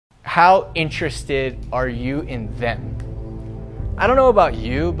How interested are you in them? I don't know about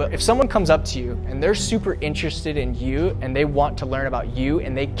you, but if someone comes up to you and they're super interested in you and they want to learn about you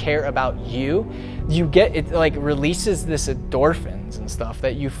and they care about you, you get, it like releases this endorphins and stuff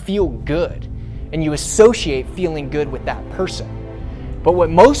that you feel good and you associate feeling good with that person. But what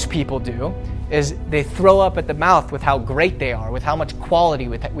most people do is they throw up at the mouth with how great they are, with how much quality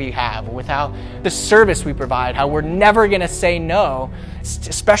we have, with how the service we provide, how we're never gonna say no,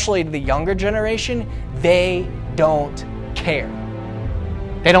 especially to the younger generation. They don't care.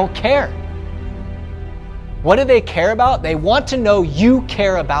 They don't care. What do they care about? They want to know you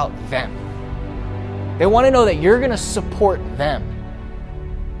care about them. They want to know that you're going to support them.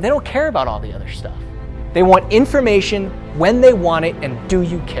 They don't care about all the other stuff. They want information when they want it, and do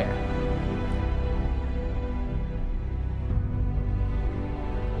you care?